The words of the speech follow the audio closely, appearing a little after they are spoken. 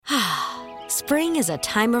Spring is a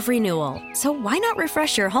time of renewal, so why not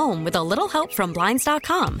refresh your home with a little help from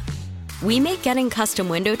Blinds.com? We make getting custom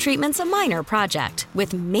window treatments a minor project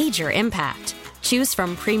with major impact. Choose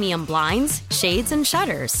from premium blinds, shades, and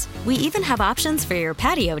shutters. We even have options for your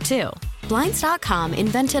patio, too. Blinds.com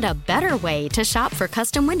invented a better way to shop for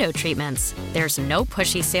custom window treatments. There's no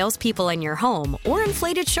pushy salespeople in your home or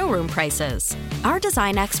inflated showroom prices. Our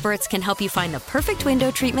design experts can help you find the perfect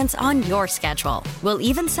window treatments on your schedule. We'll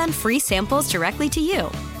even send free samples directly to you.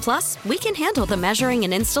 Plus, we can handle the measuring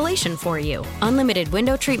and installation for you. Unlimited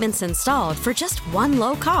window treatments installed for just one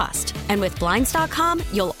low cost. And with Blinds.com,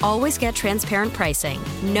 you'll always get transparent pricing.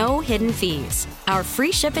 No hidden fees. Our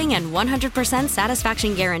free shipping and 100%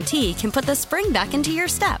 satisfaction guarantee can put the spring back into your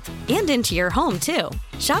step and into your home, too.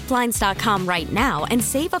 Shop Blinds.com right now and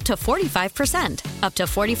save up to 45%. Up to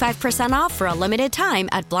 45% off for a limited time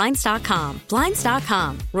at Blinds.com.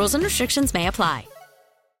 Blinds.com. Rules and restrictions may apply.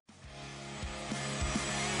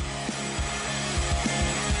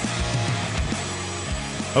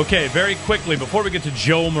 Okay, very quickly, before we get to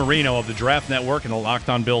Joe Marino of the Draft Network and the Locked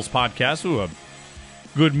On Bills podcast, a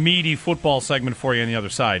good meaty football segment for you on the other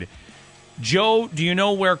side. Joe, do you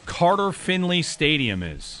know where Carter Finley Stadium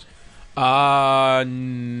is? No.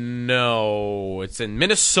 It's in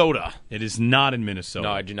Minnesota. It is not in Minnesota.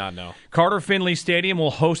 No, I do not know. Carter Finley Stadium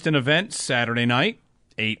will host an event Saturday night,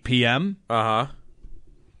 8 p.m. Uh-huh.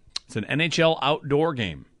 It's an NHL outdoor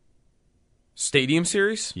game. Stadium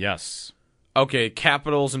series? Yes. Okay,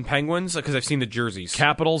 Capitals and Penguins? Because I've seen the jerseys.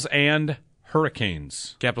 Capitals and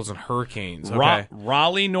Hurricanes. Capitals and Hurricanes. Okay.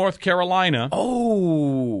 Raleigh, North Carolina.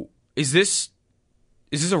 Oh, is this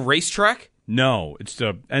a racetrack? No, it's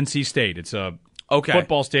the NC State. It's a okay.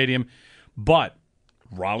 football stadium. But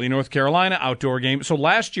Raleigh, North Carolina, outdoor game. So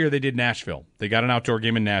last year they did Nashville. They got an outdoor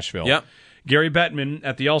game in Nashville. Yep. Gary Bettman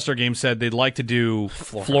at the All-Star game said they'd like to do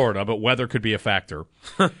Florida, but weather could be a factor.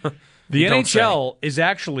 The NHL is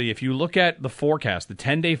actually, if you look at the forecast, the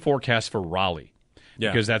 10-day forecast for Raleigh,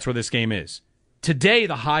 because that's where this game is. Today,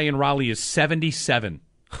 the high in Raleigh is 77.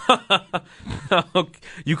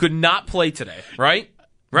 You could not play today, right?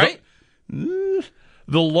 Right? The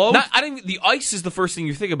low... the ice is the first thing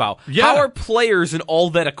you think about. Yeah. How are players and all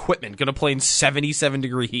that equipment going to play in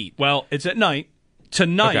 77-degree heat? Well, it's at night.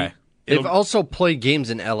 Tonight... Okay. They've also played games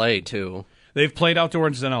in L.A., too. They've played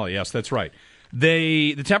outdoors in L.A., yes, that's right.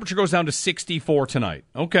 The temperature goes down to 64 tonight.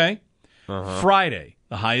 Okay. Friday,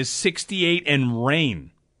 the high is 68 and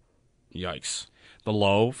rain. Yikes. The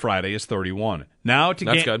low Friday is 31. Now to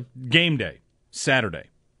That's good. Game day,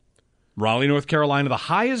 Saturday. Raleigh, North Carolina, the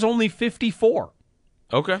high is only 54.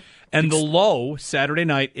 Okay. And the low Saturday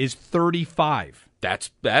night is 35.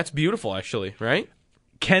 That's beautiful, actually, right?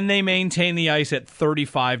 Can they maintain the ice at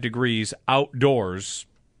 35 degrees outdoors?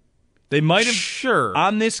 They might have, sure.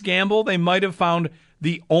 On this gamble, they might have found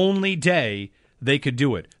the only day they could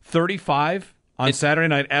do it. 35 on Saturday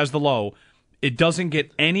night as the low. It doesn't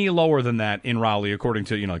get any lower than that in Raleigh, according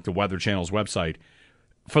to like the Weather Channel's website,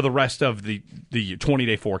 for the rest of the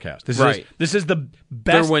 20-day forecast. This is the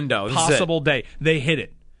best their window. possible day. They hit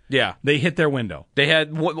it. Yeah. They hit their window. They had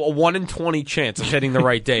a 1 in 20 chance of hitting the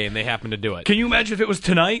right day, and they happened to do it. Can you imagine if it was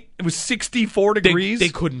tonight? It was 64 degrees. They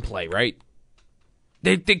couldn't play, right?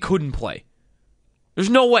 They couldn't play. There's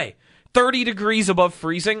no way. 30 degrees above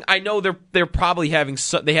freezing. I know they're probably having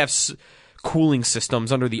they have cooling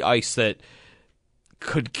systems under the ice that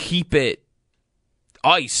could keep it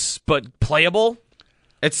ice but playable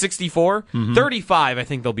at 64. 35, I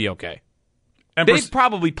think they'll be okay. And They've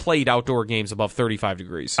probably played outdoor games above 35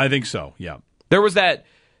 degrees. I think so. Yeah. There was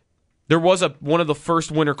one of the first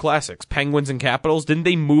Winter Classics, Penguins and Capitals. Didn't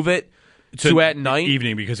they move it to at night?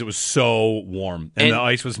 Evening, because it was so warm and the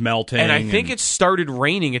ice was melting. And I think it started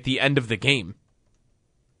raining at the end of the game.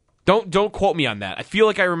 Don't quote me on that. I feel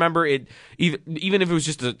like I remember it, even if it was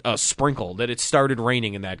just a sprinkle, that it started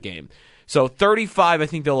raining in that game. So 35, I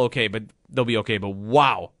think they'll be okay. But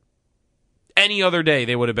wow, any other day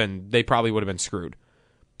they probably would have been screwed.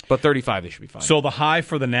 But 35, they should be fine. So the high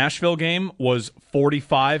for the Nashville game was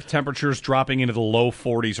 45. Temperatures dropping into the low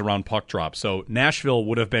 40s around puck drop. So Nashville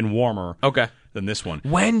would have been warmer than this one.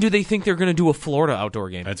 When do they think they're going to do a Florida outdoor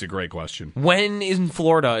game? That's a great question. When in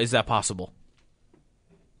Florida is that possible?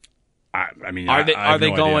 I mean, are I have they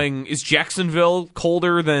no going? idea. Is Jacksonville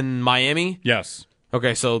colder than Miami? Yes.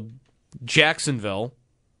 Okay, so Jacksonville,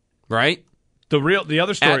 right? The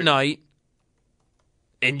other story At night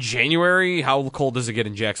in January. How cold does it get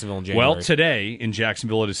in Jacksonville in January? Well, today in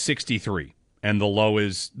Jacksonville it is 63, and the low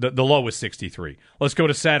is 63. Let's go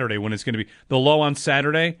to Saturday when it's going to be the low on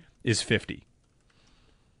Saturday is 50.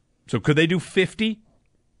 So could they do 50?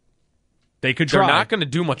 They could try. They're not going to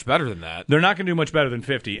do much better than that. They're not going to do much better than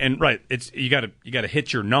 50. And right, it's you got to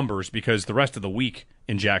hit your numbers because the rest of the week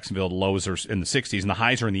in Jacksonville, the lows are in the 60s and the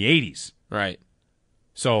highs are in the 80s. Right.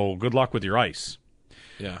 So good luck with your ice.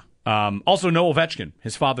 Yeah. Also, no Ovechkin.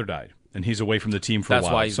 His father died, and he's away from the team for a while.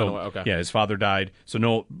 That's why he's okay. Yeah, his father died,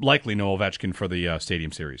 so likely no Ovechkin for the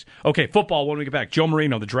Stadium Series. Okay, football when we get back. Joe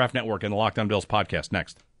Marino, the Draft Network, and the Locked On Bills podcast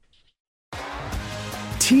next.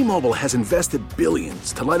 T-Mobile has invested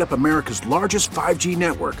billions to light up America's largest 5G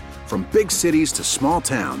network, from big cities to small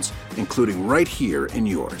towns, including right here in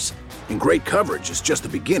yours. And great coverage is just the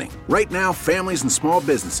beginning. Right now, families and small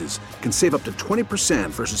businesses can save up to 20%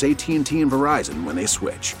 versus AT&T and Verizon when they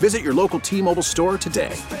switch. Visit your local T-Mobile store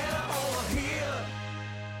today.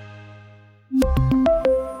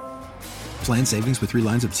 Plan savings with 3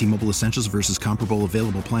 lines of T-Mobile Essentials versus comparable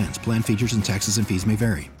available plans. Plan features and taxes and fees may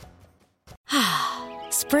vary.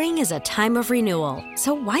 Spring is a time of renewal,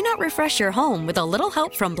 so why not refresh your home with a little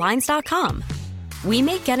help from Blinds.com? We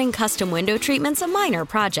make getting custom window treatments a minor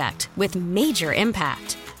project with major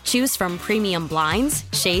impact. Choose from premium blinds,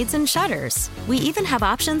 shades, and shutters. We even have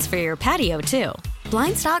options for your patio, too.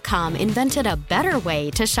 Blinds.com invented a better way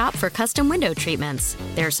to shop for custom window treatments.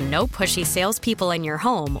 There's no pushy salespeople in your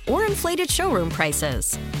home or inflated showroom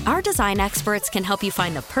prices. Our design experts can help you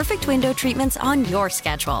find the perfect window treatments on your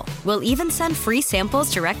schedule. We'll even send free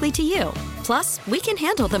samples directly to you. Plus, we can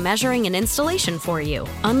handle the measuring and installation for you.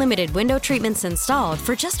 Unlimited window treatments installed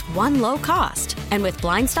for just one low cost. And with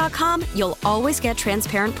Blinds.com, you'll always get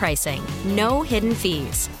transparent pricing. No hidden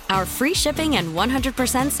fees. Our free shipping and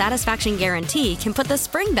 100% satisfaction guarantee can put the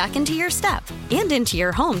spring back into your step and into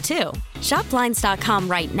your home, too. Shop Blinds.com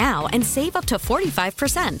right now and save up to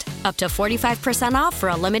 45%. Up to 45% off for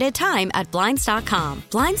a limited time at Blinds.com.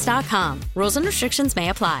 Blinds.com. Rules and restrictions may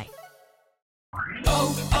apply.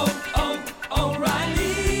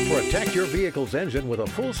 Protect your vehicle's engine with a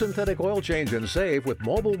full synthetic oil change and save with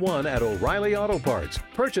Mobil 1 at O'Reilly Auto Parts.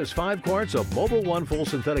 Purchase 5 quarts of Mobil 1 full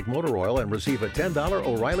synthetic motor oil and receive a $10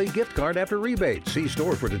 O'Reilly gift card after rebate. See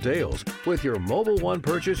store for details. With your Mobil 1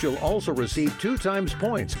 purchase, you'll also receive 2 times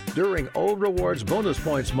points during O Rewards Bonus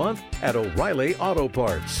Points Month at O'Reilly Auto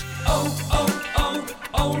Parts.